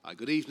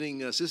Good evening,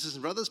 sisters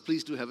and brothers.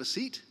 Please do have a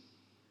seat.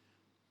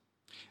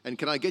 And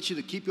can I get you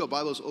to keep your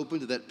Bibles open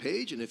to that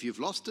page? And if you've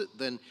lost it,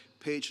 then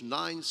page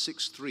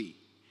 963.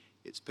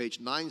 It's page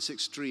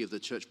 963 of the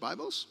Church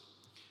Bibles.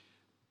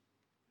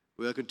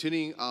 We are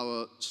continuing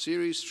our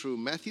series through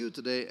Matthew.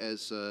 Today,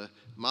 as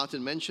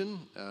Martin mentioned,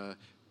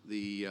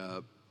 the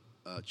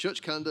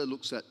church calendar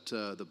looks at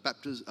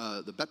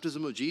the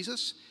baptism of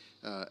Jesus.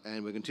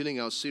 And we're continuing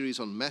our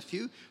series on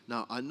Matthew.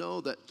 Now, I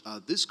know that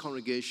this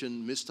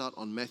congregation missed out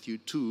on Matthew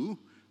 2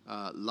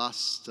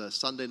 last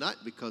Sunday night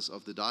because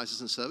of the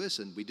diocesan service,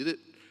 and we did it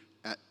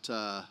at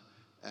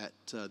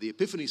the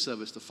Epiphany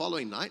service the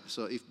following night.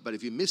 But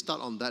if you missed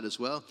out on that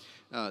as well,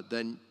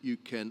 then you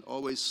can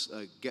always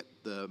get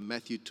the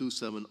Matthew 2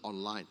 sermon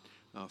online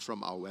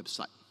from our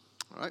website.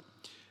 All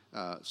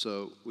right?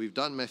 So we've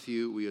done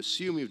Matthew. We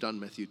assume we've done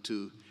Matthew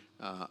 2.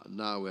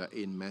 Now we're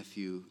in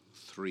Matthew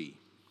 3.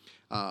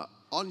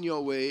 On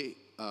your way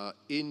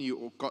in,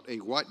 you got a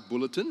white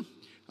bulletin,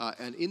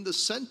 and in the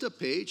center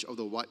page of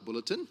the white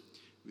bulletin,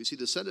 we see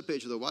the center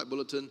page of the white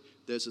bulletin,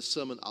 there's a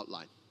sermon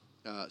outline.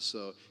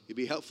 So it'd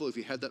be helpful if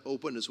you had that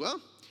open as well,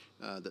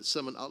 that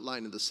sermon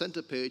outline in the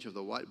center page of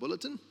the white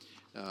bulletin.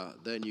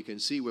 Then you can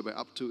see where we're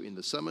up to in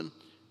the sermon,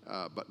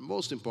 but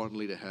most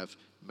importantly to have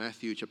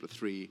Matthew chapter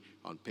 3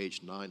 on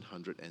page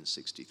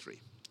 963.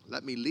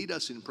 Let me lead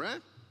us in prayer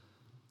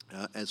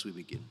as we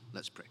begin.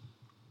 Let's pray.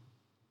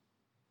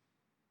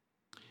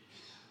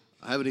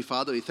 Heavenly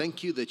Father, we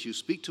thank you that you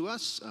speak to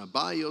us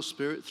by your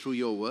Spirit through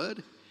your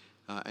word.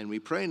 And we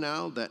pray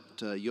now that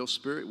your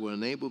Spirit will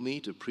enable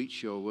me to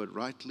preach your word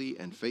rightly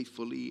and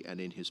faithfully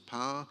and in his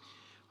power,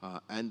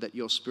 and that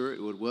your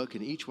Spirit would work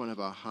in each one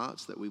of our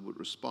hearts, that we would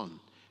respond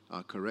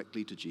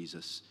correctly to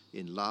Jesus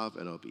in love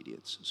and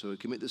obedience. So we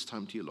commit this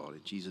time to you, Lord,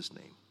 in Jesus'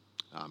 name.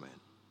 Amen.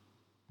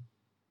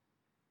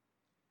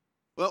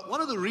 Well,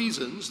 one of the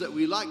reasons that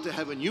we like to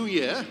have a new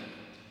year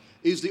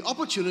is the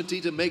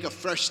opportunity to make a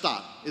fresh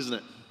start, isn't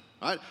it?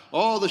 Right?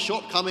 All the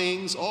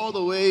shortcomings, all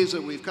the ways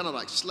that we've kind of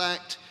like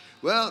slacked.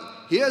 Well,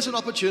 here's an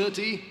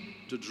opportunity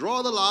to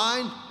draw the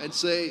line and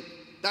say,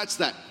 that's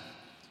that.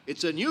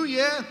 It's a new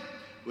year.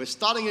 We're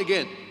starting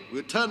again.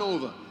 We'll turn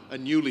over a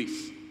new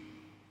leaf.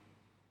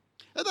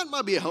 And that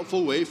might be a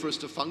helpful way for us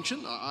to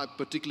function. I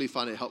particularly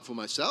find it helpful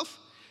myself.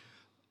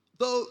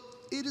 Though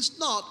it is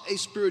not a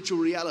spiritual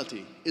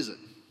reality, is it?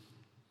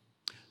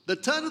 The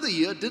turn of the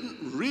year didn't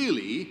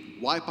really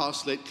wipe our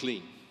slate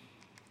clean.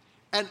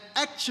 And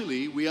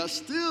actually, we are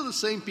still the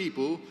same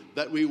people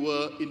that we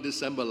were in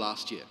December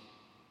last year.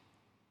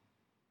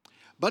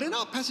 But in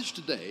our passage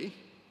today,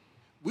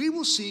 we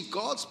will see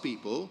God's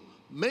people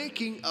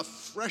making a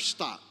fresh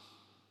start.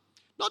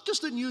 Not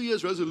just a New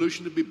Year's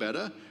resolution to be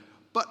better,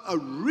 but a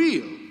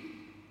real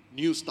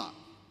new start.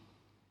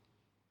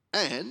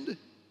 And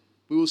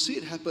we will see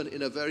it happen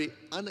in a very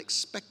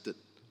unexpected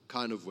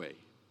kind of way.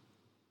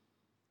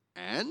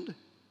 And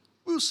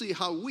we'll see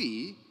how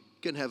we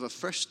can have a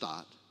fresh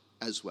start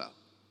as well.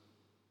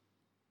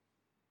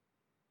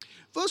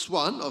 Verse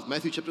 1 of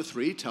Matthew chapter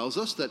 3 tells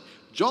us that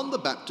John the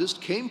Baptist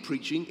came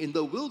preaching in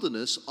the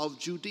wilderness of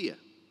Judea.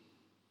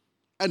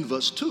 And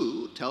verse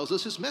 2 tells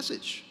us his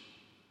message.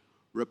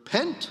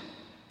 Repent,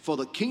 for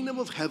the kingdom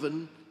of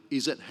heaven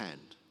is at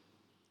hand.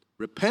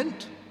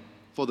 Repent,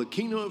 for the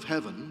kingdom of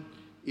heaven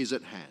is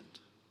at hand.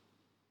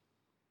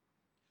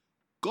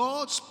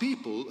 God's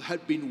people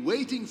had been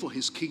waiting for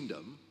his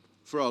kingdom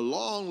for a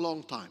long,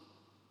 long time.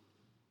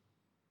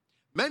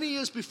 Many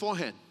years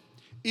beforehand,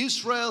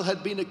 Israel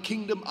had been a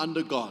kingdom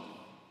under God.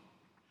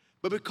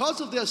 But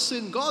because of their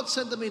sin, God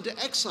sent them into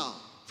exile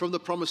from the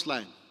promised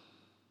land.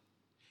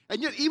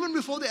 And yet, even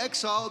before the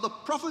exile, the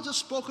prophets had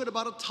spoken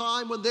about a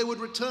time when they would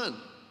return.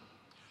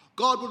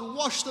 God would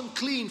wash them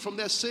clean from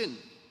their sin.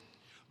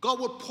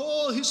 God would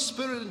pour his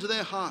Spirit into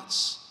their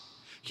hearts.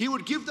 He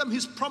would give them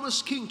his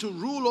promised king to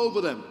rule over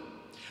them.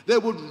 They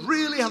would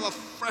really have a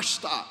fresh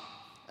start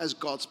as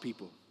God's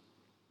people.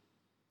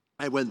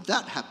 And when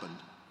that happened,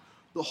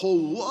 the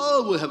whole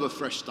world will have a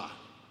fresh start.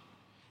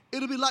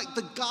 It'll be like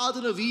the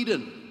Garden of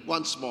Eden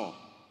once more.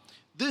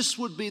 This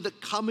would be the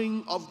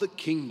coming of the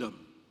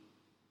kingdom.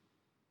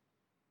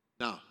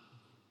 Now,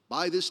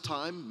 by this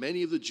time,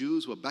 many of the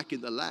Jews were back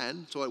in the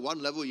land. So at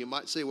one level, you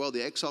might say, well,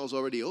 the exile's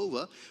already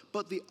over.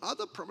 But the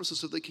other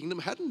promises of the kingdom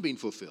hadn't been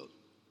fulfilled.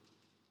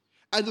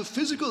 And the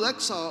physical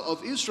exile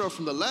of Israel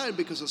from the land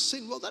because of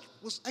sin, well, that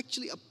was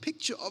actually a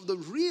picture of the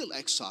real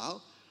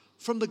exile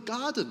from the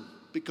garden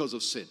because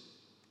of sin.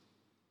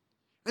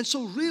 And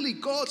so really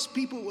God's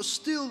people were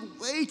still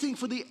waiting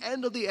for the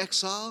end of the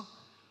exile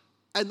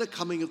and the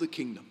coming of the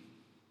kingdom.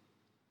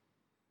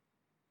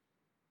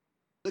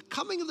 The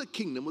coming of the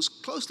kingdom was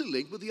closely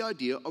linked with the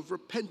idea of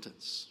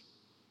repentance.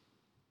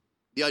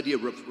 The idea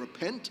of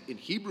repent in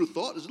Hebrew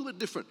thought is a little bit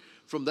different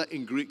from that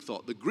in Greek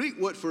thought. The Greek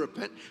word for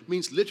repent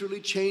means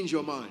literally change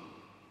your mind.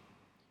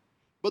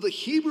 But the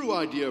Hebrew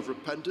idea of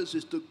repentance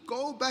is to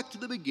go back to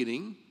the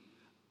beginning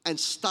and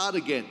start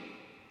again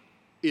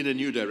in a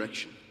new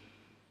direction.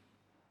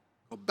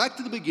 Go back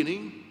to the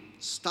beginning,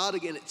 start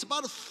again. It's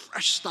about a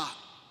fresh start.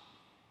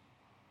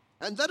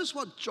 And that is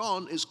what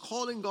John is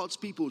calling God's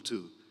people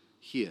to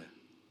here.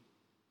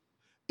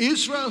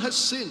 Israel has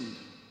sinned.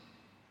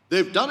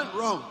 They've done it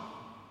wrong.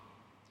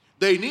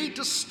 They need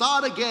to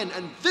start again,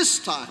 and this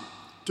time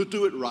to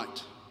do it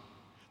right.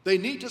 They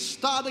need to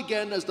start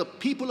again as the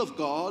people of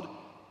God,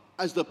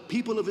 as the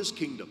people of his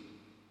kingdom.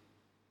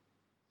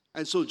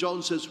 And so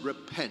John says,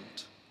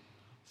 repent,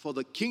 for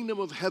the kingdom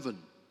of heaven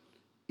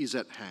is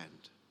at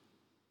hand.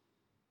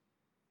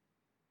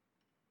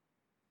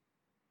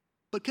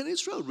 But can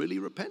Israel really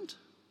repent?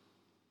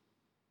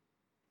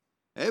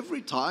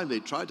 Every time they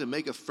tried to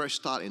make a fresh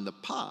start in the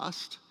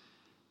past,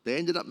 they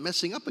ended up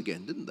messing up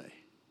again, didn't they? You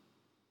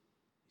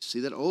see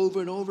that over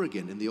and over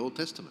again in the Old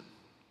Testament.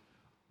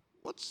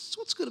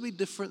 What's going to be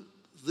different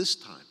this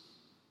time?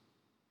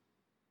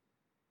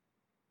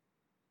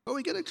 Well,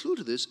 we get a clue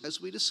to this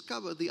as we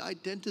discover the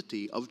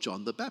identity of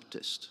John the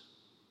Baptist.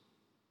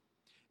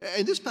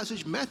 In this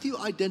passage, Matthew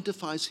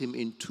identifies him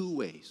in two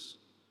ways.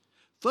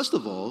 First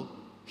of all,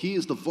 he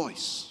is the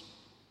voice.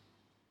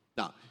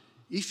 Now,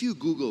 if you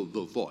Google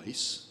The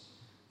Voice,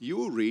 you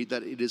will read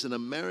that it is an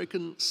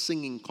American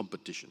singing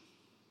competition.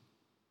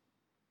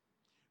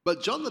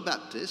 But John the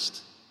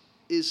Baptist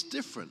is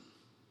different.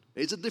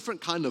 It's a different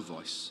kind of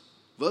voice.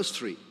 Verse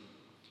 3,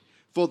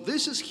 for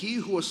this is he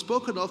who was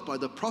spoken of by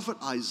the prophet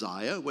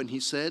Isaiah when he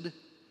said,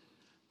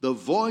 the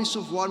voice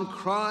of one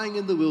crying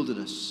in the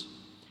wilderness,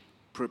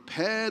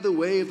 prepare the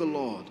way of the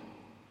Lord,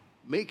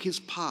 make his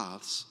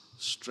paths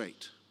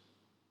straight.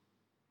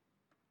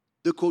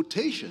 The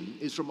quotation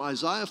is from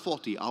Isaiah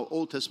 40, our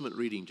Old Testament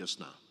reading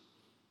just now.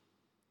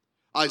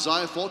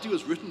 Isaiah 40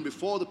 was written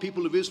before the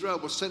people of Israel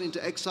were sent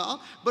into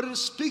exile, but it is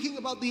speaking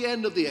about the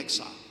end of the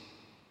exile.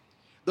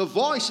 The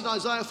voice in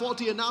Isaiah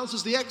 40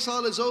 announces the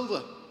exile is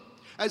over.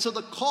 And so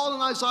the call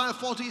in Isaiah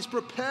 40 is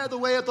prepare the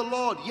way of the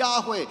Lord,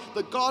 Yahweh,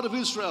 the God of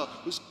Israel,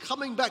 who's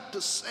coming back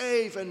to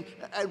save and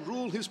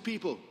rule his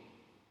people.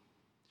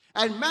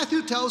 And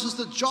Matthew tells us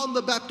that John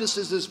the Baptist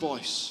is his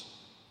voice.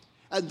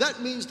 And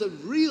that means the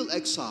real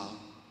exile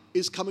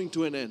is coming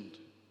to an end.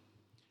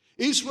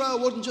 Israel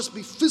wouldn't just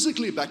be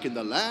physically back in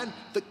the land,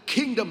 the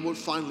kingdom would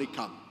finally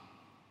come.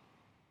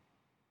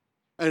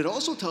 And it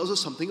also tells us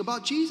something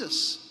about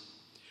Jesus.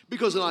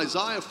 Because in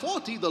Isaiah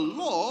 40, the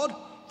Lord,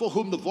 for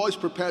whom the voice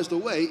prepares the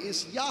way,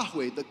 is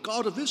Yahweh, the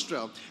God of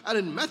Israel. And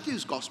in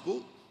Matthew's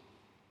gospel,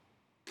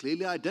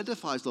 clearly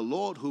identifies the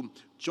Lord whom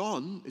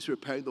John is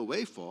preparing the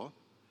way for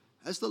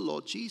as the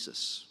Lord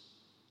Jesus.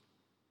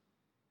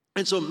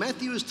 And so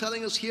Matthew is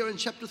telling us here in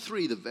chapter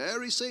 3, the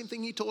very same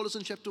thing he told us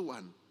in chapter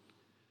 1,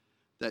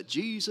 that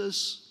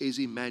Jesus is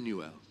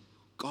Emmanuel,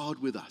 God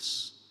with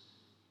us.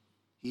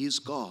 He is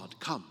God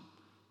come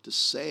to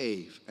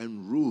save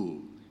and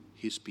rule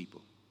his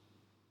people.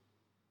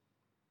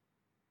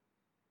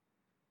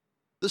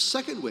 The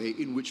second way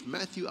in which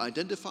Matthew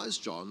identifies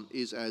John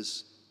is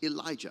as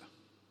Elijah.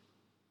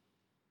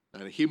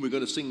 Now, the hymn we're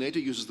going to sing later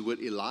uses the word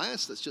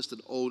Elias. That's just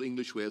an old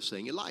English way of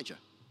saying Elijah.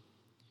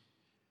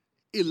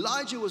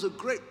 Elijah was a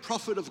great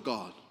prophet of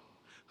God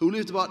who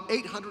lived about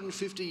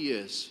 850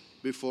 years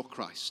before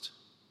Christ.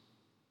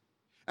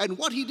 And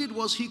what he did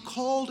was he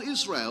called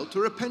Israel to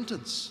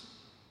repentance.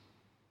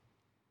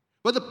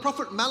 But the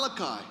prophet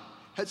Malachi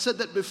had said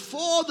that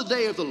before the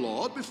day of the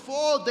Lord,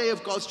 before the day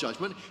of God's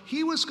judgment,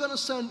 he was going to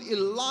send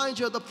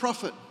Elijah the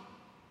prophet.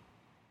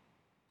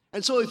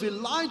 And so if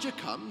Elijah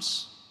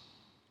comes,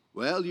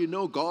 well, you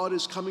know God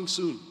is coming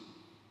soon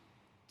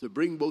to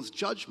bring both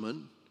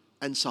judgment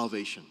and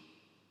salvation.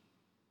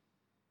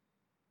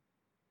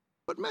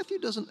 But Matthew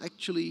doesn't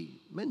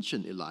actually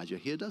mention Elijah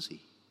here, does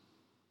he?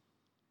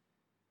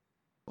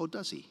 Or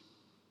does he?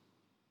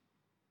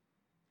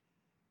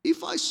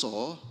 If I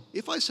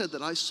said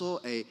that I saw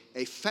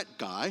a fat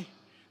guy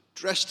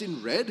dressed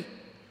in red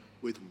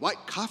with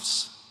white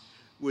cuffs,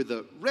 with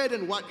a red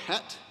and white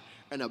hat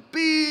and a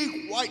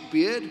big white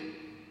beard,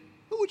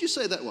 who would you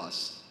say that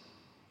was?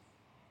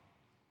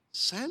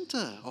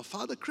 Santa or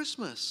Father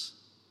Christmas.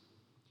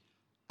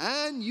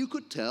 And you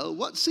could tell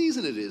what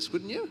season it is,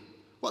 couldn't you?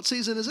 What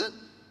season is it?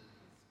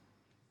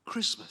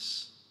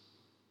 Christmas.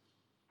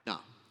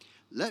 Now,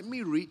 let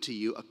me read to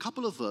you a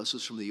couple of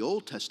verses from the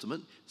Old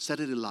Testament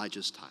set at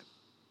Elijah's time.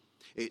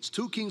 It's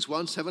 2 Kings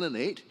 1, 7 and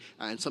 8,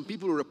 and some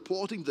people are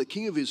reporting to the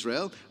king of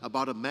Israel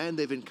about a man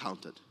they've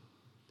encountered.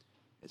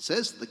 It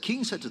says, the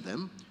king said to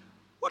them,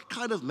 what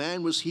kind of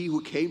man was he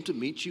who came to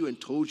meet you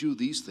and told you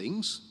these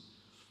things?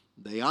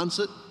 They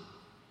answered,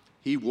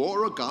 he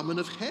wore a garment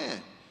of hair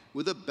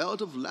with a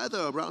belt of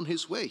leather around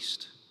his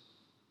waist.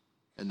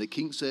 And the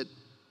king said,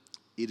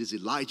 it is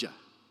Elijah,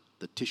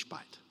 the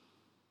Tishbite.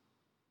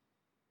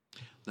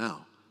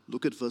 Now,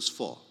 look at verse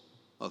 4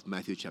 of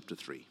Matthew chapter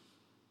 3.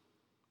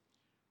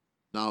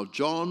 Now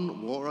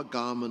John wore a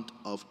garment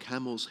of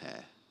camel's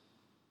hair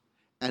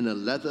and a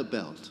leather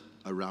belt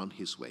around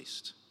his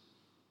waist.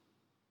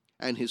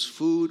 And his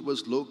food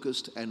was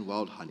locust and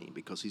wild honey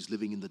because he's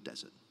living in the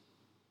desert.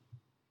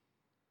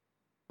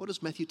 What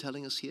is Matthew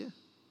telling us here?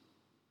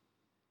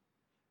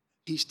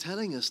 He's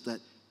telling us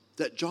that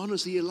John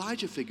is the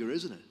Elijah figure,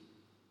 isn't it?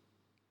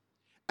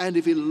 And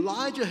if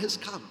Elijah has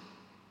come,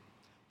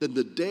 then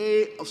the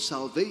day of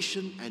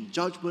salvation and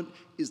judgment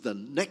is the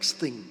next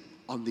thing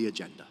on the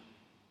agenda.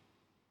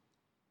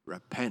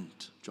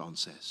 Repent, John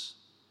says,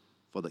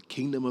 for the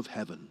kingdom of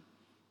heaven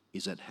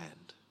is at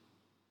hand.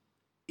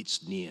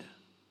 It's near.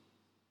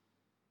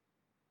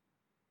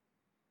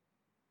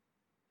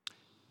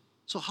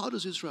 So how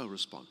does Israel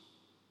respond?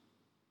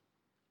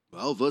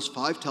 Well, verse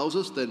 5 tells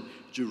us that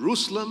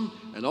Jerusalem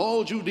and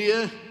all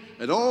Judea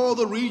and all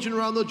the region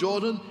around the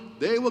Jordan,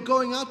 they were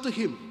going after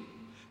him.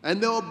 And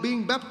they were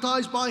being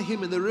baptized by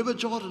him in the river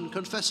Jordan,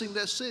 confessing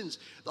their sins.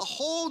 The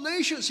whole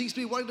nation seems to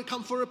be wanting to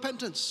come for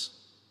repentance.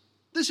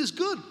 This is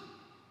good.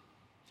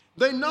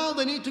 They know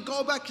they need to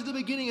go back to the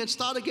beginning and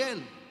start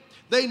again.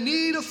 They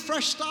need a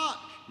fresh start.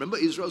 Remember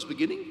Israel's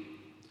beginning?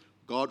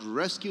 God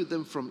rescued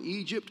them from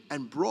Egypt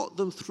and brought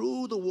them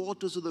through the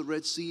waters of the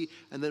Red Sea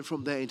and then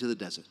from there into the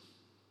desert.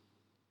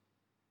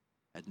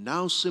 And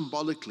now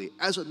symbolically,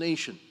 as a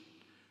nation,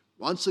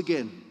 once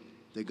again,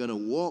 they're going to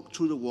walk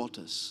through the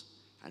waters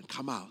and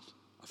come out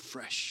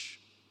afresh.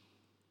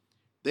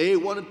 They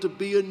wanted to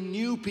be a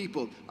new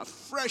people, a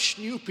fresh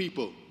new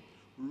people,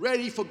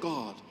 ready for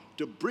God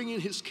to bring in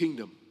his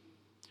kingdom,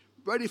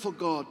 ready for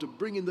God to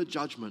bring in the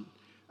judgment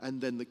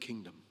and then the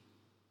kingdom.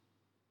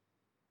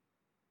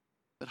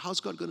 But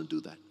how's God going to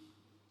do that?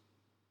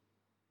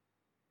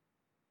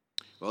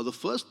 Well, the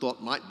first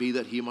thought might be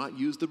that he might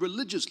use the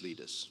religious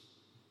leaders.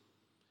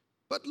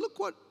 But look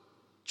what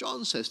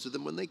John says to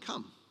them when they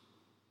come.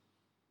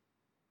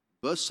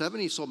 Verse 7,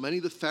 he saw many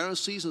of the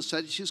Pharisees and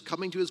Sadducees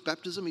coming to his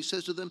baptism. He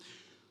says to them,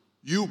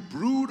 "You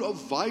brood of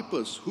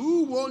vipers,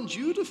 who warned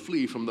you to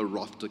flee from the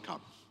wrath to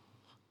come?"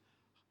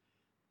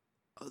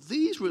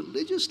 These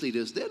religious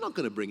leaders, they're not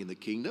going to bring in the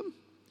kingdom.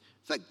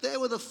 In fact, they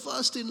were the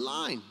first in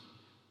line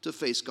to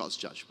face God's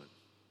judgment.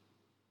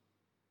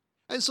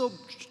 And so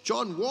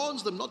John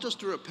warns them not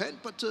just to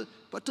repent, but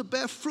to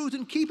bear fruit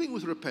in keeping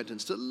with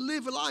repentance, to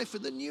live life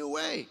in the new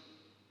way.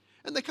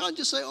 And they can't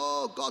just say,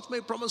 "Oh, God's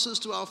made promises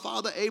to our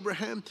father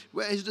Abraham,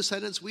 we're his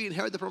descendants, we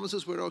inherit the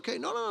promises, we're okay."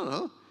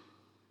 No.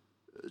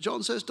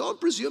 John says,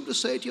 don't presume to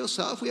say to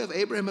yourself, "We have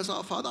Abraham as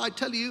our father." I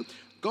tell you,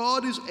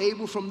 God is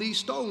able from these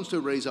stones to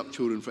raise up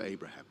children for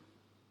Abraham.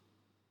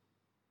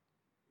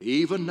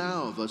 Even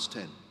now, verse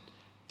 10,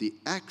 the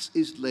axe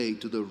is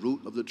laid to the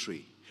root of the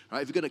tree.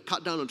 Right, if you're going to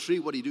cut down a tree,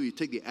 what do? You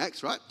take the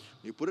axe, right?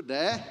 You put it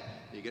there,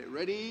 you get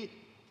ready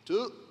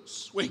to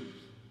swing.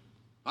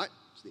 Right?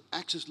 So the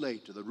axe is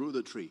laid to the root of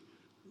the tree,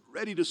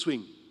 ready to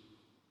swing.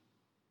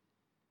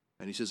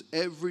 And he says,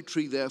 every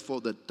tree,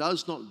 therefore, that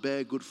does not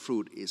bear good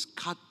fruit is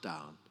cut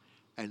down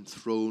and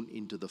thrown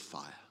into the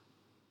fire.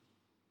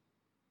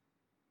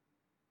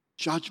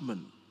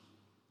 Judgment,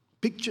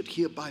 pictured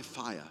here by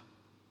fire,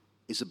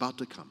 is about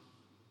to come.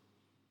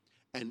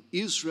 And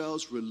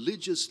Israel's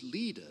religious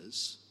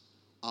leaders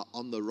are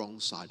on the wrong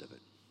side of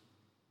it.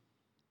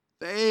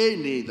 They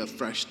need a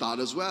fresh start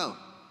as well.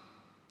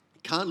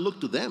 Can't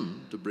look to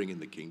them to bring in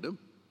the kingdom.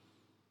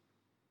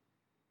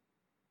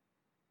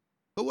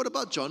 But what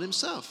about John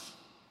himself?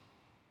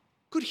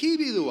 Could he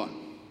be the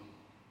one?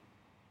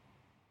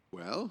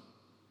 Well,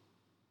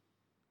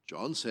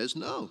 John says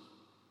no.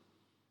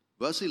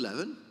 Verse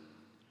 11,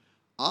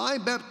 "I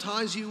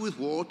baptize you with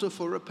water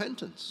for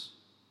repentance.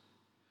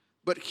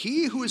 But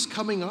he who is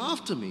coming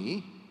after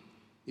me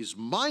is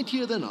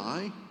mightier than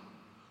I,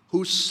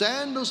 whose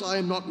sandals I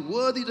am not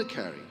worthy to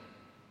carry.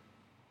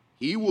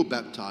 He will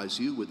baptize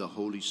you with the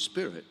Holy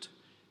Spirit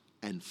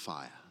and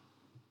fire."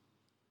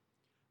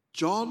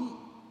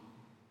 John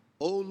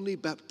only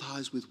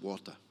baptized with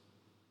water.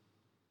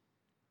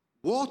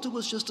 Water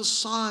was just a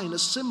sign, a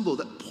symbol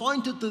that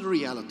pointed to the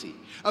reality,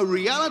 a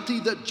reality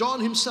that John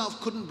himself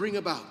couldn't bring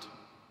about.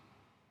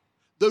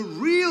 The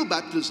real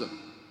baptism,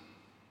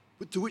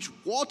 to which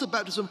water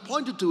baptism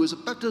pointed to, is a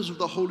baptism of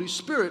the Holy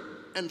Spirit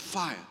and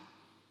fire.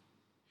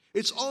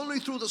 It's only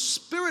through the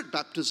Spirit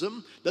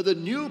baptism that the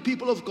new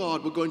people of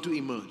God were going to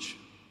emerge.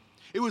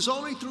 It was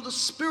only through the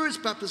Spirit's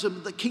baptism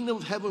that the kingdom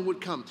of heaven would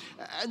come.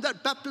 And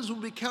that baptism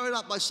would be carried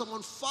out by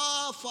someone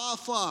far, far,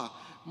 far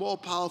more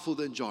powerful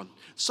than John.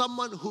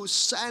 Someone whose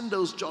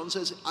sandals, John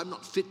says, I'm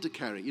not fit to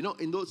carry. You know,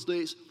 in those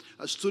days,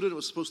 a student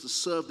was supposed to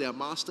serve their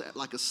master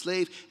like a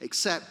slave,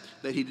 except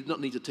that he did not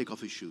need to take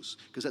off his shoes,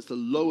 because that's the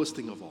lowest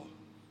thing of all.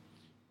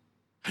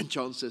 And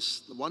John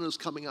says, the one who's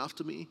coming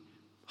after me,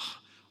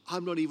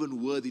 I'm not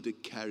even worthy to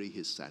carry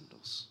his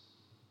sandals.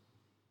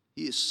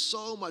 He is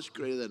so much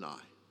greater than I.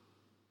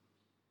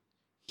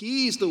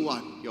 He's the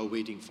one you're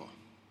waiting for.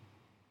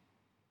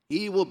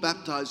 He will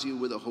baptize you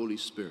with the Holy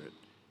Spirit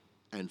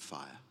and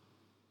fire.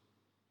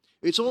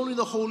 It's only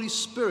the Holy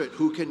Spirit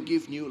who can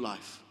give new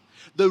life.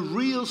 The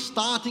real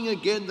starting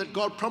again that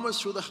God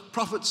promised through the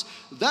prophets,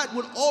 that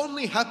would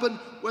only happen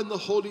when the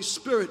Holy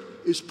Spirit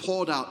is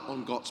poured out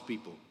on God's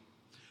people.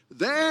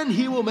 Then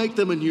he will make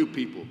them a new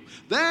people.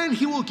 Then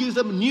he will give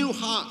them new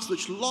hearts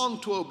which long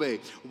to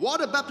obey.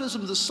 Water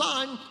baptism is a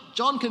sign.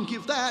 John can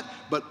give that,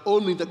 but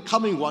only the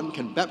coming one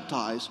can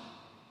baptize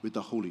with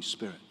the Holy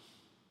Spirit.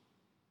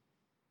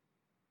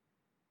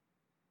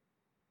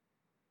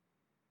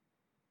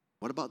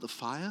 What about the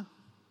fire?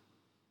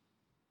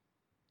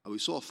 We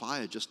saw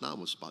fire just now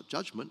was about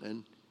judgment,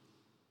 and,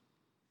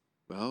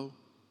 well,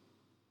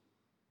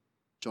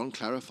 John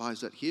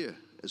clarifies that here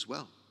as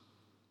well.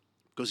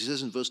 Because he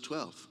says in verse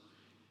 12,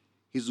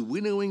 his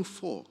winnowing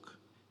fork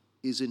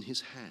is in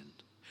his hand.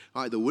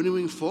 All right, the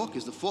winnowing fork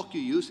is the fork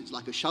you use. It's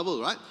like a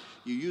shovel, right?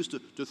 You use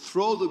to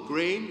throw the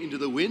grain into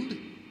the wind,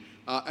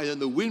 and then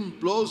the wind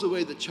blows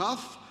away the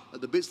chaff,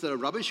 the bits that are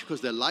rubbish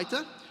because they're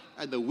lighter,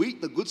 and the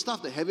wheat, the good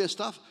stuff, the heavier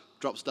stuff,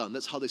 drops down.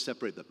 That's how they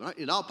separate them, right?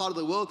 In our part of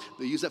the world,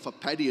 they use that for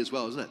paddy as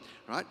well, isn't it?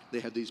 Right? They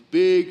have these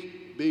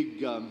big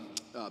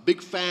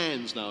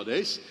fans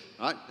nowadays,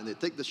 right? And they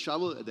take the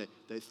shovel and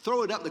they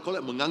throw it up. They call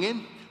it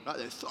mengangin, right?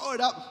 They throw it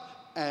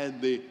up,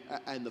 and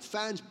the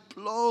fans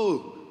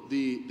blow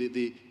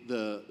the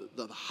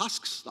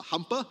husks, the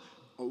humper,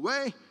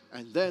 away,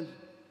 and then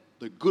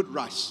the good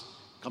rice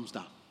comes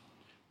down.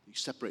 You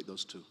separate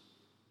those two.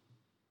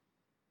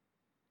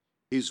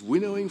 His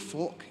winnowing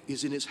fork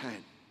is in his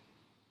hand.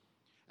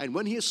 And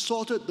when he has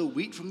sorted the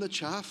wheat from the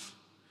chaff,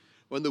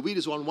 when the wheat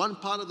is on one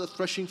part of the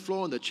threshing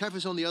floor and the chaff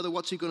is on the other,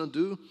 what's he going to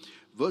do?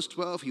 Verse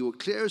 12, he will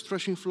clear his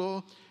threshing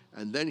floor,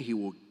 and then he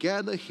will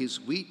gather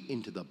his wheat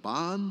into the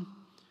barn,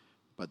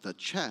 but the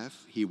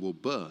chaff he will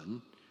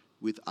burn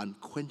with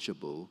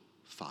unquenchable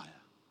fire.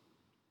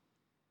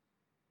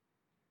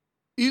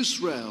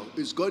 Israel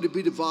is going to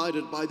be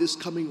divided by this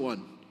coming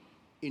one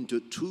into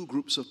two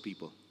groups of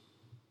people.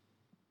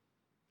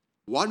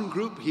 One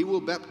group he will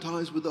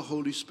baptize with the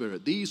Holy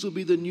Spirit. These will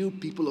be the new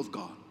people of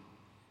God.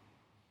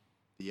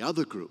 The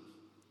other group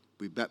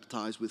will be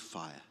baptized with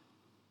fire.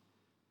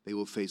 They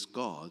will face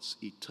God's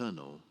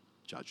eternal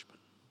judgment.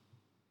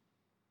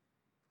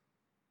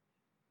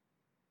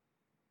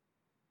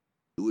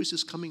 Who is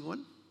this coming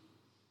one?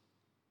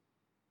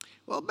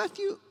 Well,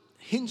 Matthew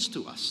hints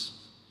to us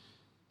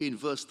in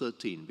verse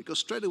 13, because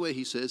straight away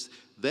he says,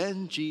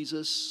 then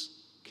Jesus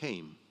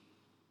came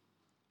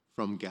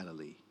from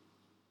Galilee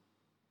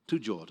to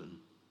Jordan,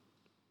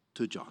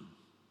 to John.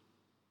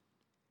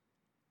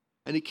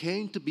 And he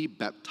came to be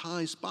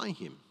baptized by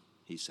him,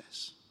 he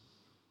says.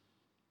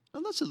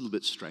 Now that's a little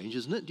bit strange,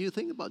 isn't it? Do you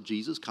think about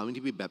Jesus coming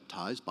to be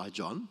baptized by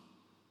John?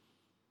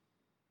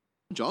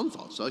 John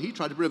thought so. He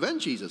tried to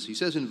prevent Jesus. He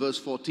says in verse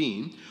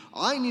 14,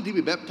 I need to be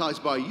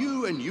baptized by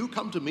you, and you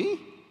come to me?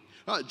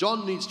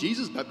 John needs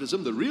Jesus'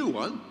 baptism, the real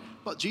one,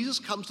 but Jesus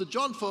comes to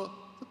John for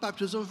the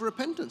baptism of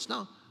repentance.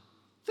 Now,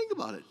 think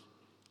about it.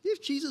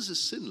 If Jesus is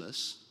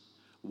sinless,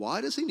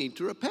 why does he need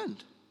to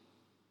repent?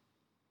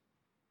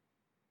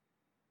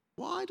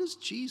 Why does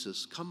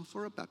Jesus come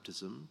for a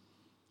baptism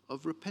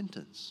of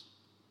repentance?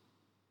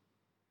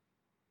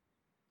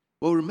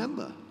 Well,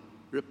 remember,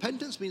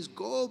 repentance means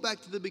go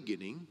back to the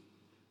beginning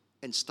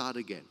and start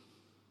again.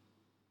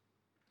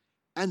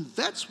 And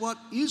that's what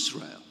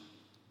Israel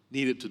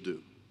needed to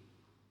do.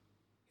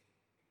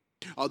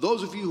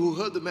 Those of you who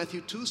heard the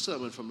Matthew 2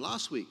 sermon from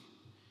last week,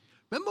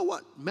 remember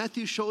what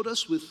Matthew showed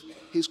us with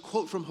his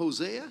quote from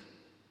Hosea?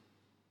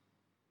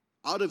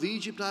 Out of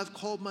Egypt I have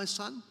called my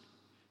son.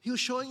 He was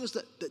showing us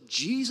that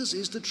Jesus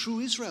is the true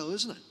Israel,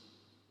 isn't it?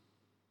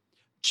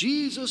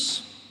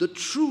 Jesus, the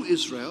true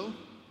Israel,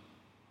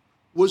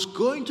 was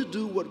going to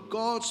do what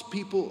God's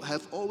people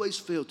have always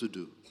failed to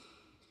do.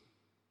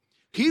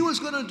 He was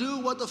going to do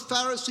what the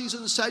Pharisees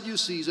and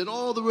Sadducees and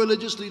all the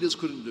religious leaders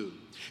couldn't do.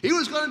 He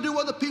was going to do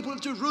what the people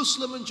of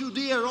Jerusalem and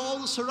Judea and all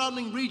the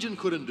surrounding region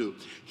couldn't do.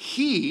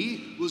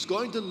 He was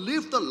going to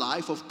live the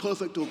life of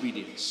perfect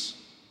obedience.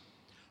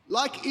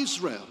 Like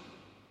Israel,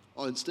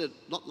 or instead,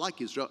 not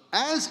like Israel,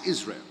 as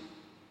Israel.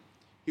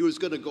 He was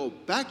going to go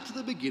back to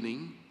the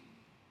beginning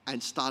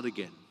and start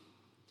again.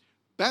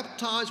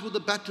 Baptized with the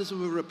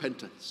baptism of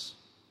repentance.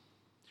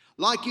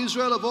 Like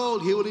Israel of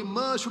old, he will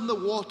emerge from the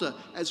water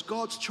as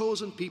God's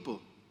chosen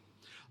people.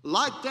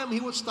 Like them,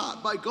 he would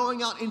start by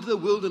going out into the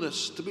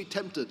wilderness to be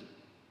tempted.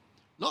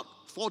 Not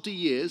 40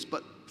 years,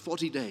 but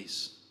 40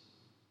 days.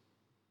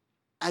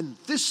 And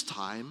this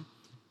time,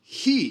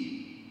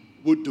 he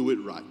would do it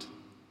right.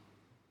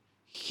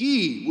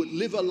 He would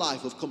live a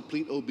life of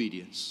complete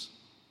obedience.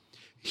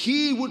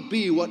 He would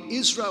be what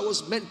Israel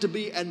was meant to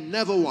be and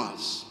never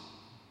was.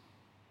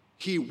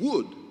 He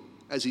would,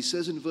 as he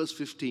says in verse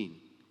 15,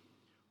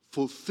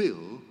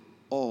 fulfill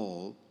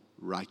all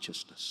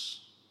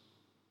righteousness.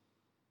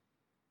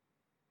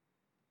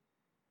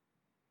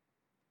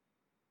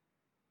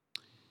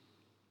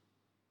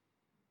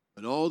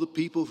 When all the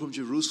people from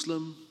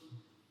Jerusalem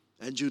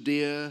and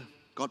Judea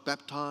got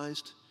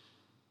baptized,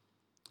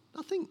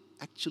 nothing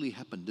actually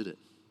happened, did it?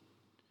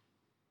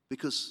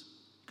 Because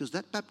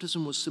that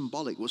baptism was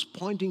symbolic, was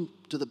pointing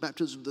to the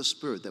baptism of the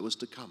Spirit that was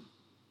to come.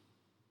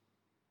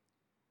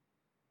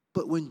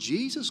 But when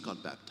Jesus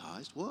got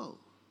baptized, well,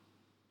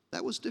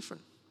 that was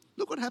different.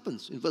 Look what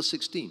happens in verse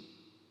 16.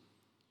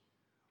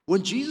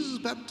 When Jesus was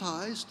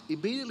baptized,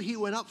 immediately he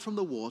went up from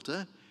the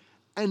water,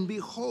 and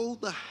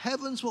behold, the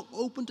heavens were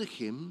opened to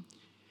him,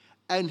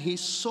 and he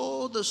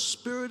saw the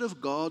Spirit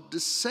of God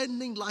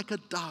descending like a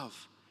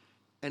dove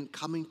and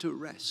coming to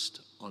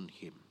rest on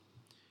him.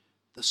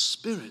 The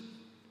Spirit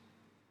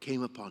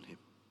came upon him.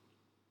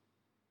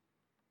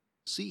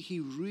 See, he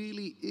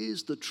really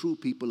is the true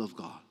people of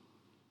God.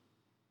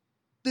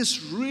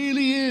 This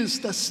really is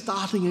the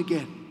starting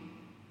again.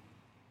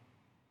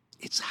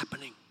 It's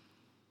happening.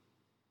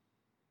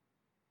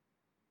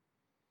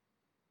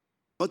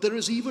 But there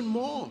is even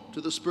more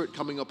to the Spirit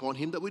coming upon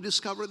him that we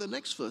discover in the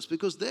next verse,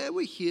 because there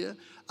we hear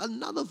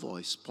another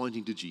voice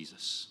pointing to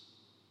Jesus.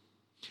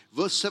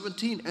 Verse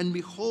 17, and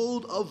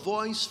behold, a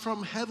voice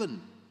from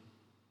heaven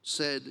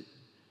said,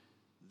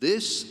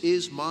 "This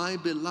is my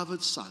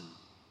beloved Son,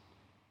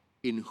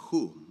 in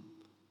whom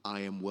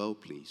I am well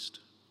pleased."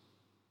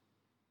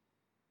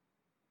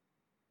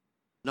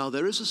 Now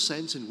there is a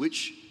sense in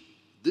which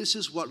this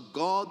is what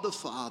God the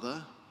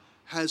Father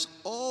has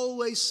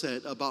always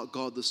said about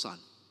God the Son.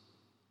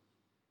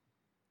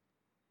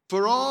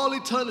 For all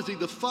eternity,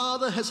 the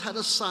Father has had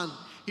a Son.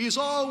 He has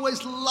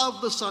always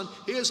loved the Son.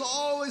 He has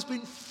always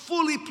been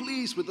fully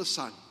pleased with the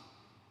Son.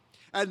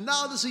 And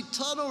now this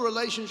eternal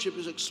relationship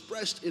is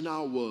expressed in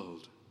our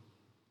world.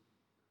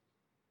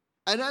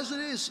 And as it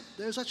is,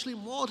 there's actually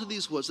more to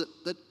these words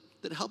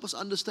that help us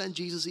understand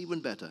Jesus even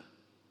better.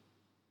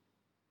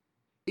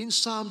 In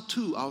Psalm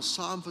 2, our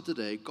psalm for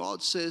today,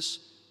 God says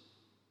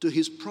to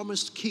his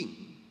promised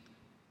king,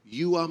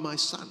 "You are my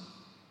son."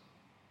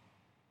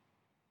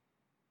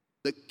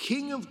 The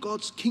king of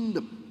God's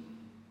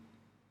kingdom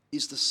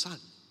is the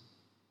Son,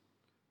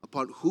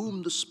 upon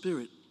whom the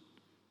Spirit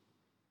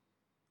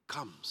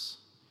comes.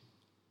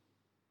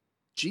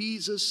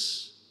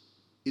 Jesus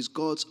is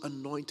God's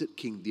anointed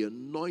king, the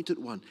anointed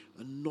one,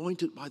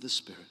 anointed by the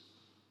Spirit.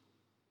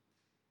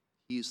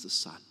 He is the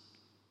Son.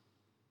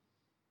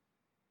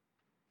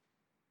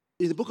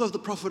 In the book of the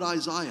prophet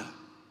Isaiah,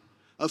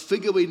 a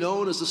figure we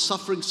know as the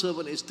suffering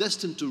servant is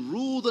destined to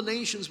rule the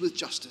nations with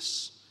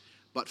justice.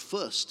 But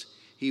first,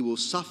 he will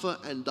suffer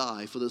and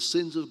die for the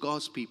sins of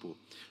God's people,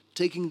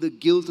 taking the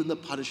guilt and the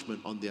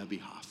punishment on their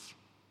behalf.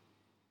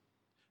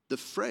 The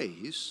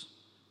phrase,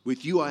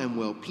 "With you I am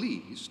well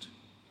pleased,"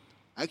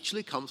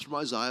 actually comes from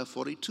Isaiah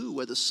 42,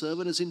 where the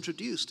servant is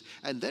introduced.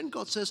 And then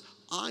God says,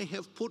 "I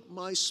have put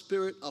my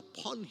Spirit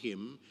upon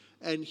him,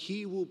 and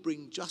he will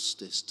bring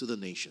justice to the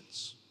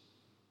nations."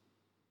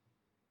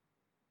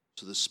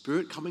 So the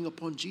Spirit coming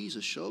upon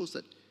Jesus shows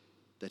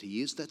that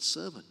he is that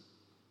servant,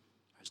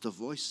 as the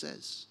voice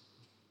says.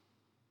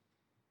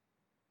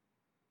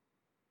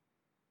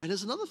 And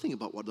there's another thing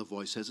about what the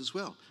voice says as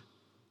well.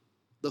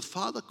 The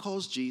Father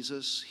calls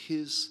Jesus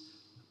his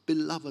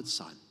beloved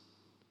Son,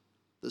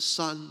 the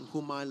Son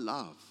whom I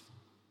love.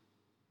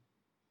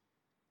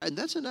 And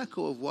that's an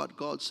echo of what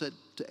God said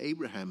to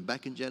Abraham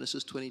back in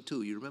Genesis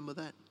 22. You remember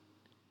that?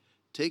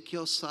 "Take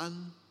your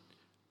son,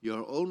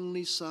 your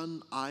only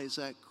son,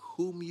 Isaac,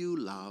 whom you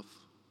love,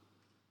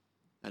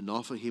 and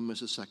offer him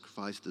as a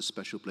sacrifice at the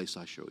special place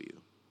I show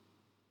you."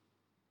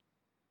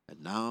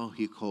 And now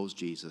he calls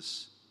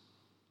Jesus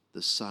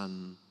the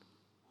Son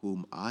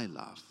whom I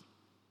love.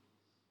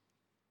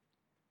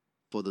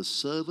 For the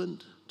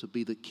servant to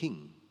be the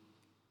king,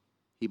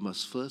 he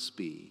must first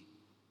be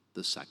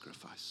the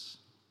sacrifice.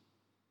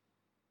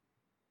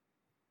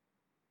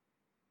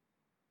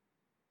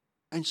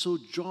 And so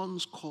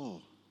John's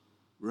call,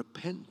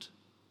 "Repent,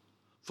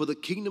 for the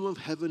kingdom of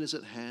heaven is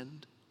at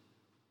hand,"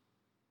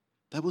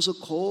 that was a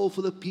call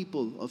for the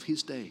people of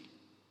his day.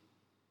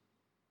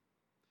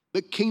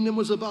 The kingdom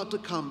was about to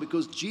come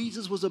because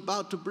Jesus was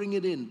about to bring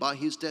it in by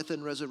his death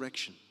and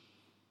resurrection.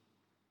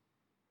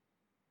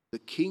 The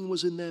king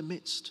was in their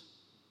midst.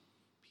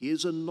 He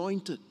is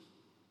anointed.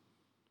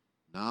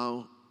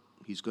 Now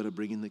he's going to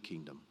bring in the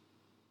kingdom.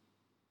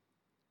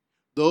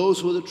 Those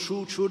who are the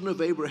true children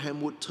of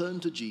Abraham would turn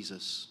to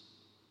Jesus.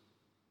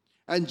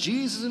 And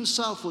Jesus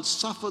himself would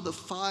suffer the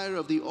fire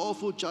of the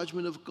awful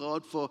judgment of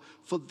God for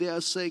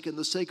their sake and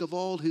the sake of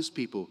all his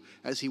people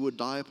as he would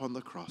die upon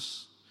the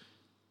cross.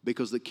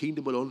 Because the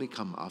kingdom will only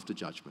come after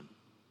judgment.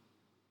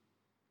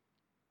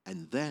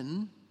 And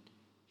then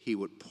he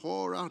would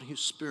pour out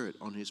his Spirit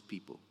on his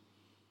people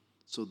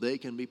so they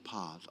can be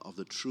part of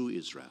the true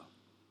Israel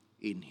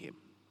in him.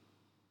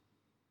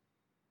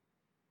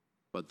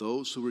 But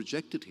those who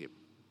rejected him,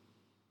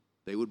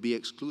 they would be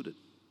excluded.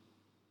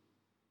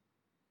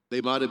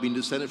 They might have been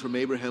descended from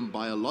Abraham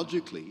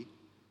biologically,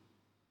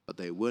 but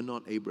they were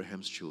not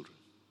Abraham's children.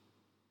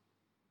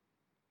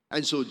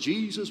 And so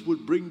Jesus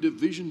would bring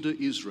division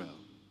to Israel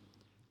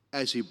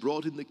as he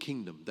brought in the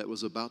kingdom that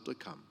was about to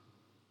come,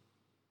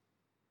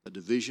 a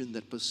division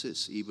that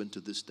persists even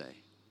to this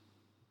day.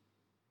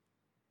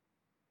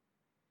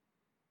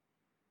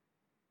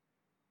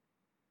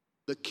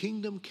 The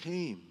kingdom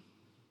came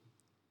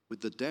with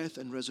the death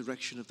and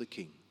resurrection of the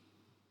King.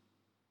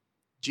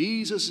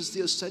 Jesus is the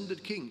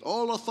ascended King.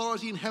 "All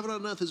authority in heaven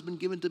and earth has been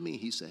given to me,"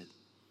 he said.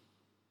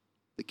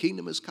 The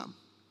kingdom has come.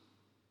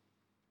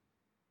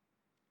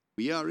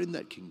 We are in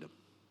that kingdom.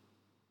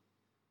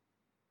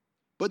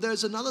 But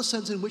there's another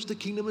sense in which the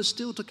kingdom is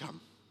still to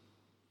come.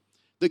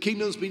 The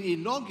kingdom's been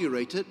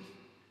inaugurated,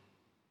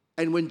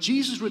 and when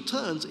Jesus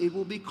returns, it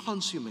will be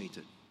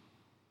consummated.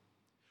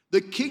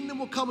 The kingdom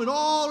will come in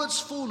all its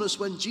fullness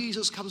when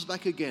Jesus comes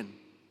back again.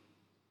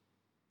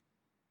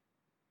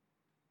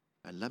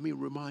 And let me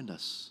remind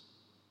us,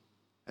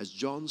 as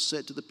John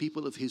said to the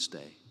people of his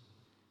day,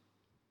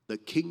 the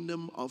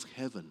kingdom of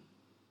heaven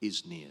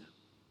is near.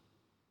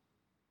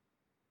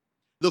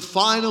 The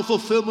final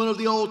fulfillment of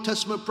the Old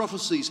Testament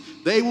prophecies,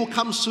 they will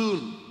come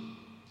soon.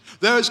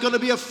 There is going to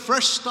be a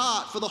fresh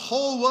start for the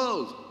whole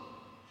world.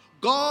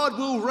 God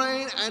will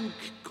reign and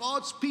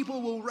God's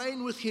people will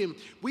reign with him.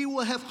 We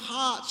will have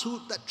hearts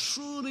that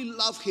truly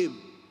love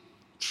him,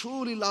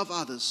 truly love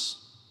others.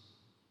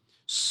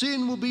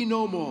 Sin will be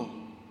no more.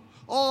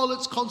 All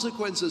its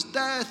consequences,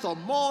 death or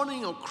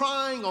mourning or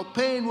crying or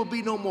pain, will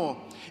be no more.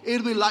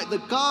 It'll be like the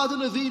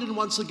Garden of Eden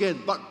once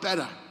again, but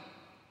better.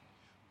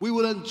 We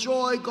will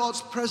enjoy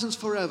God's presence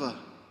forever.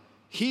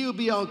 He will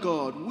be our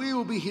God. We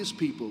will be his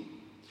people.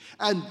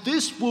 And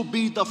this will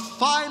be the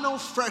final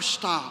fresh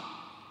start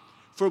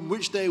from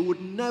which there would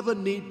never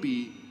need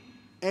be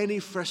any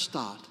fresh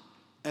start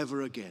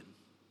ever again.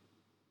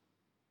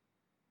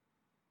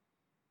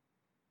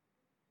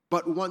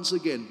 But once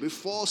again,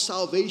 before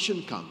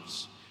salvation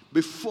comes,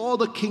 before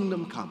the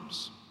kingdom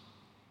comes,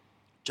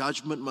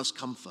 judgment must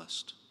come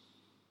first.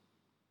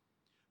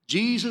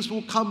 Jesus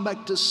will come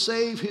back to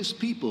save his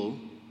people,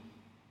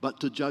 but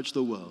to judge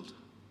the world.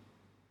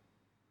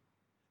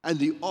 And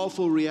the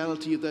awful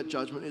reality of that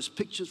judgment is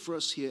pictured for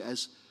us here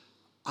as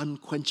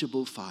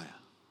unquenchable fire.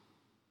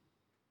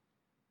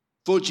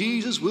 For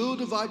Jesus will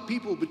divide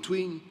people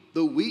between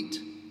the wheat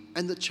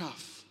and the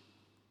chaff,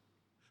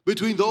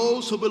 between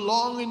those who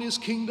belong in his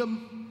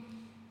kingdom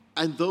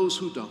and those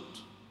who don't.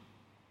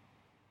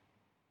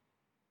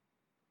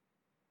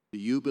 Do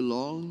you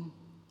belong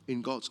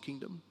in God's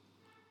kingdom?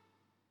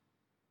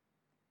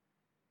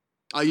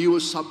 Are you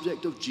a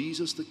subject of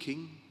Jesus the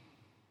King?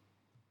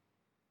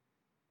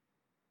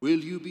 Will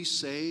you be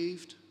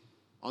saved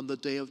on the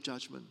day of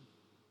judgment?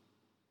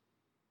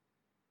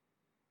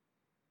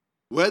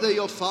 Whether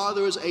your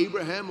father is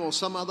Abraham or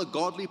some other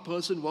godly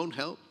person won't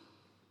help.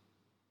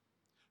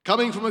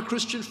 Coming from a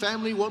Christian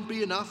family won't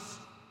be enough.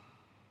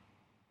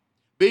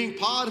 Being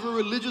part of a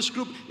religious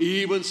group,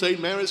 even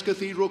St. Mary's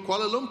Cathedral,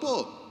 Kuala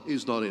Lumpur,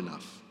 is not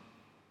enough.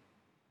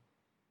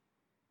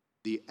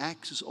 The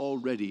axe is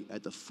already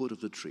at the foot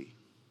of the tree.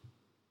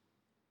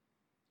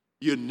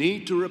 You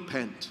need to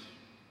repent.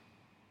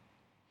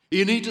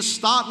 You need to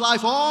start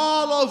life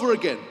all over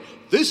again,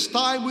 this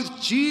time with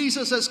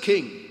Jesus as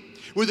King,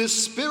 with his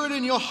Spirit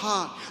in your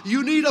heart.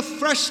 You need a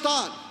fresh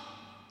start.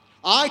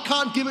 I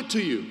can't give it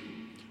to you.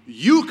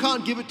 You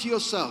can't give it to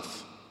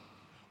yourself.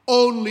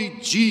 Only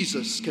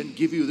Jesus can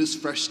give you this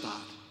fresh start.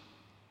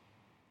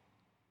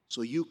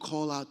 So you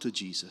call out to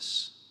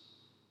Jesus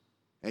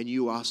and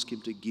you ask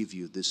him to give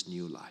you this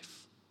new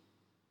life.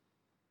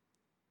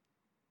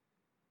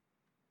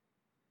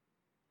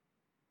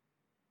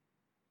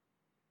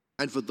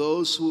 And for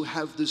those who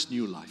have this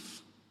new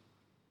life,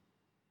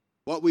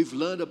 what we've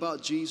learned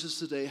about Jesus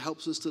today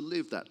helps us to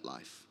live that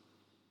life.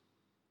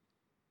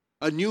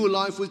 A new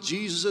life with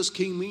Jesus as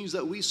King means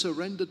that we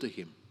surrender to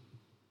him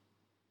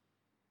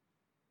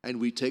and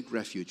we take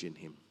refuge in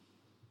him.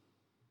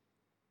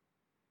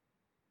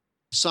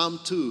 Psalm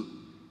 2,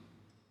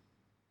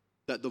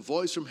 that the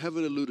voice from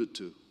heaven alluded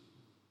to,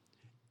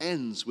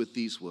 ends with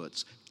these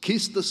words: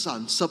 kiss the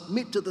Son,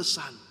 submit to the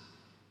Son,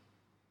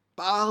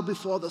 bow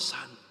before the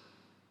Son,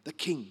 the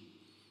King,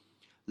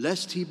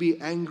 lest he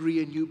be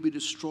angry and you be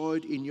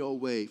destroyed in your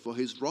way, for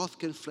his wrath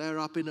can flare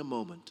up in a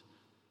moment.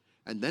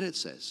 And then it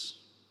says,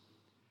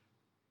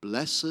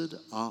 blessed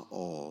are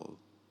all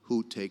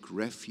who take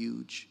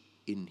refuge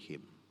in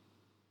him.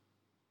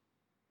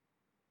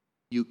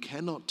 You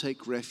cannot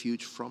take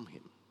refuge from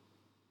him,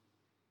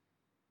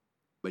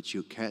 but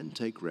you can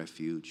take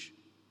refuge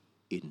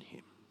in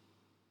him.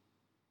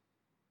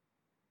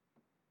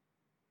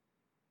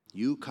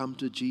 You come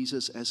to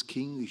Jesus as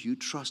King, if you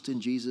trust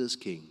in Jesus as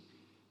King,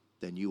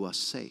 then you are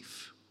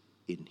safe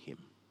in him.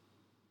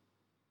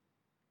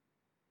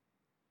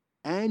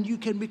 And you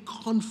can be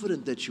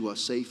confident that you are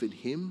safe in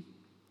him,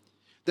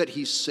 that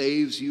he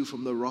saves you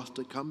from the wrath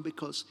to come,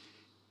 because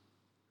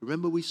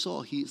remember we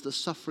saw he is the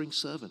suffering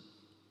servant,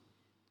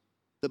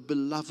 the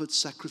beloved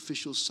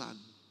sacrificial Son.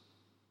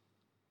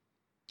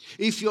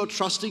 If you're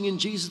trusting in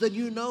Jesus, then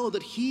you know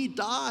that he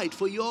died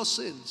for your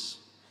sins.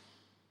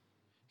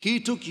 He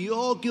took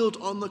your guilt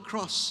on the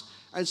cross,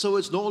 and so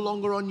it's no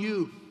longer on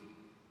you.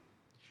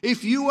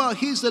 If you are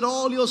his, then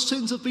all your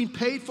sins have been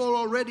paid for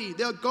already.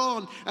 They're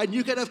gone, and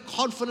you can have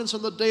confidence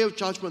on the day of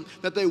judgment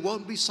that they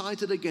won't be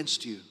cited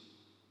against you.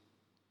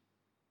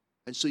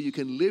 And so you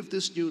can live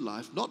this new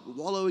life, not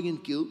wallowing in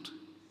guilt,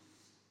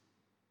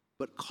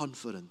 but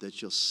confident that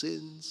your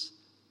sins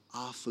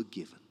are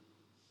forgiven.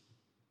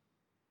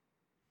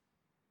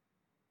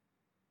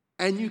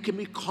 And you can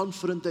be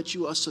confident that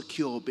you are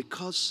secure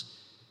because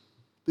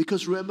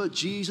remember,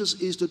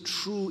 Jesus is the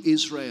true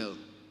Israel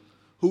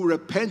who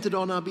repented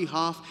on our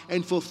behalf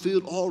and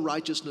fulfilled all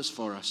righteousness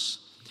for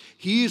us.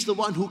 He is the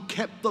one who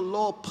kept the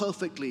law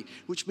perfectly,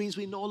 which means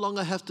we no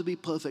longer have to be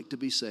perfect to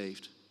be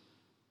saved.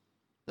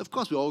 Of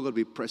course, we're all going to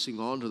be pressing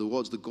on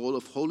towards the goal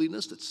of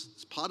holiness.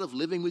 It's part of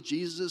living with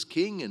Jesus as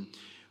King, and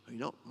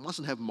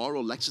mustn't have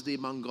moral laxity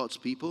among God's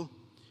people.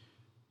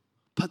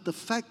 But the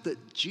fact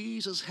that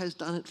Jesus has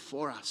done it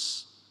for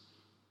us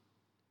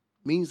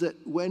means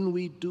that when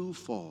we do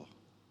fall,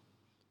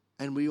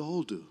 and we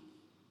all do,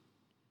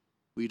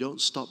 we don't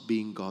stop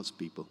being God's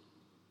people.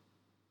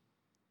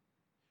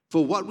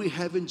 For what we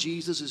have in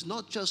Jesus is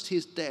not just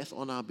his death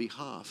on our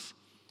behalf.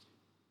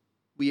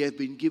 We have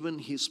been given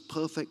his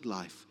perfect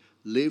life,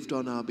 lived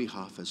on our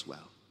behalf as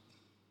well.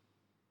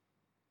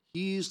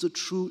 He is the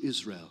true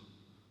Israel,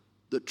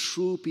 the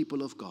true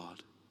people of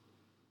God.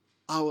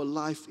 Our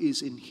life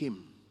is in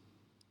him.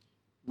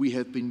 We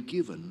have been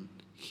given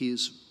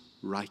his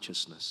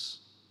righteousness.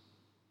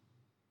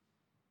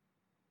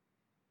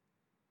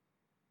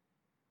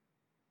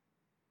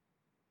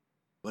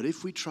 But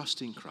if we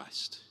trust in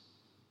Christ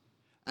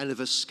and have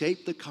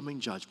escaped the coming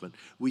judgment,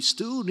 we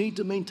still need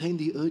to maintain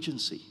the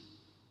urgency.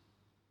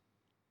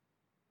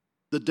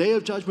 The day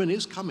of judgment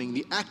is coming.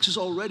 The axe is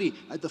already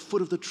at the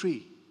foot of the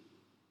tree.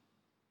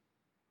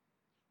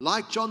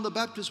 Like John the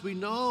Baptist, we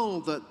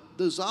know that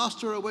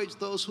disaster awaits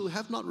those who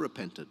have not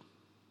repented.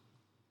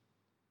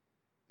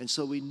 And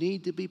so we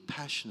need to be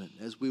passionate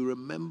as we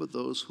remember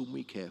those whom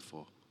we care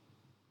for,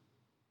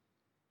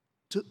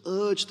 to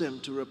urge them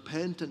to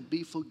repent and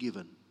be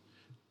forgiven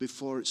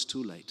before it's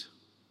too late,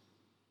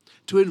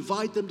 to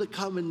invite them to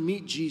come and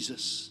meet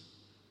Jesus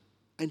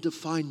and to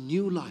find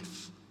new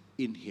life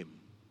in him.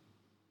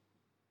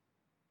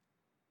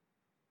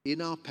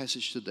 In our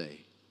passage today,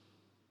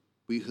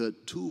 we heard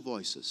two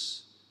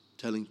voices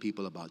telling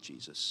people about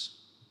Jesus.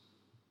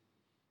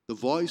 The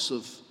voice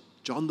of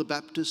John the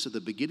Baptist at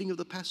the beginning of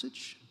the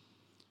passage,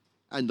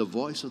 and the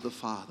voice of the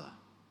Father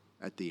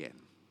at the end.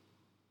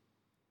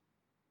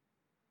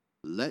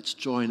 Let's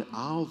join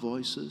our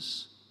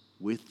voices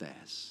with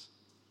theirs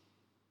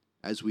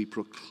as we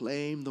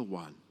proclaim the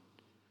one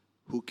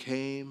who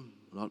came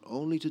not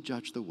only to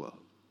judge the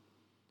world,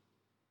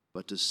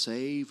 but to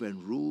save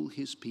and rule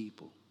his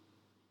people,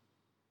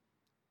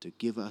 to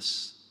give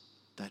us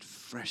that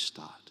fresh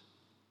start,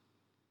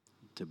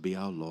 to be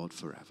our Lord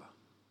forever.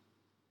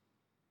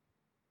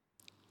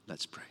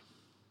 Let's pray.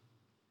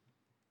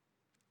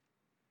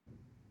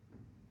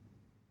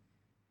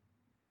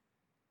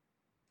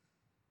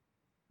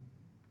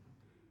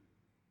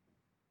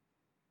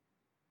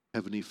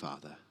 Heavenly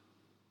Father,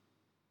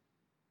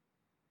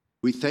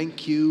 we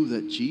thank you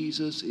that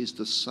Jesus is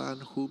the Son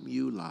whom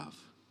you love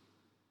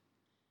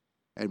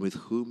and with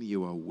whom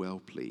you are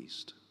well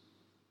pleased.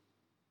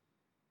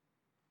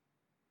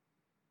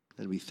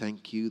 And we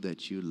thank you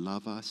that you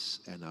love us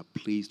and are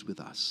pleased with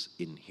us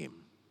in him.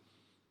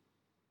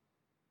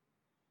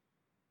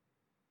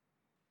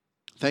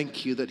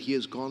 Thank you that he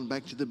has gone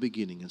back to the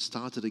beginning and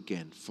started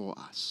again for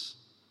us.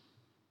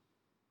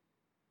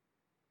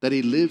 That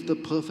he lived the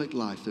perfect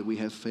life that we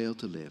have failed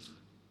to live.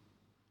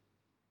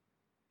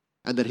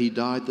 And that he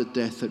died the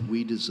death that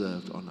we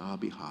deserved on our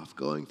behalf,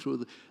 going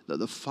through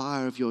the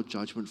fire of your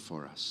judgment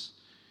for us,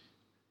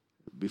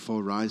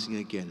 before rising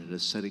again and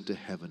ascending to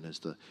heaven as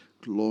the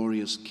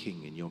glorious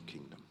King in your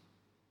kingdom.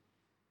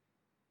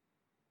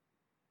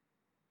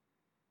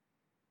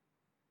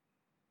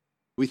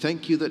 We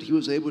thank you that he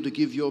was able to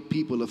give your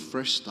people a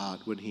fresh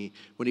start when he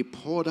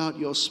poured out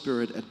your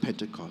Spirit at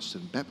Pentecost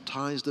and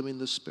baptized them in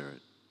the Spirit.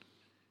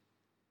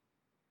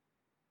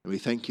 And we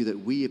thank you that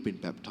we have been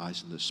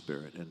baptized in the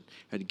Spirit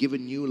and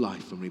given new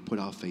life when we put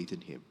our faith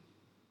in him.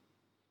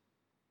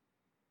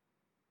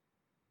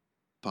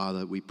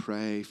 Father, we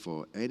pray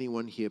for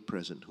anyone here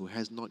present who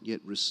has not yet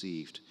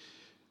received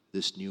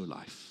this new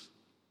life,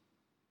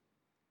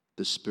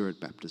 this Spirit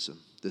baptism,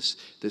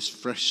 this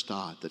fresh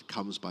start that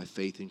comes by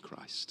faith in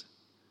Christ.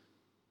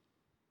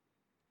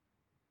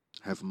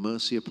 Have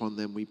mercy upon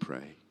them, we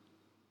pray.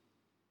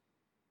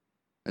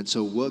 And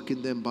so work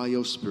in them by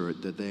your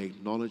Spirit that they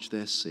acknowledge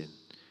their sin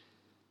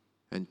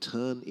and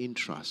turn in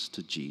trust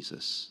to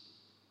Jesus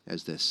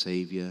as their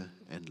Savior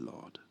and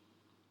Lord.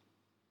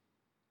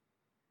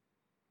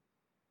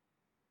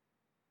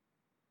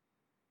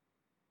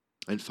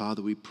 And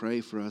Father, we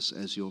pray for us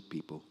as your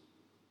people.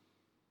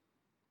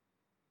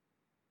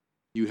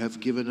 You have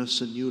given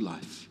us a new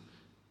life.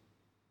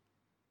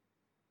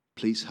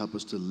 Please help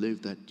us to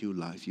live that new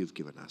life you've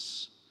given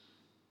us,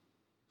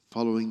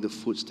 following the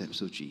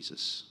footsteps of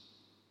Jesus.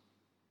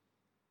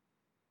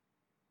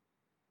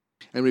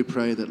 And we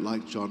pray that,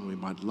 like John, we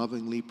might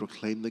lovingly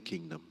proclaim the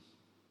kingdom,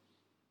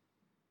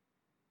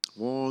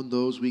 warn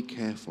those we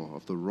care for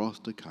of the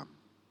wrath to come,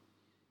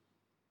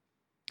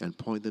 and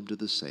point them to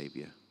the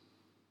Savior,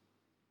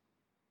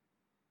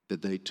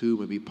 that they too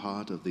may be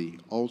part of the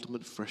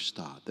ultimate fresh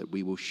start that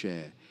we will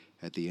share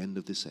at the end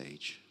of this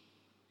age,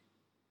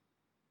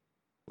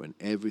 when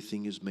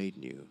everything is made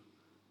new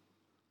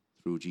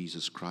through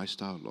Jesus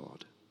Christ our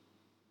Lord,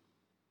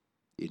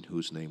 in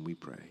whose name we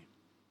pray.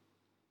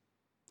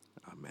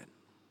 Amen.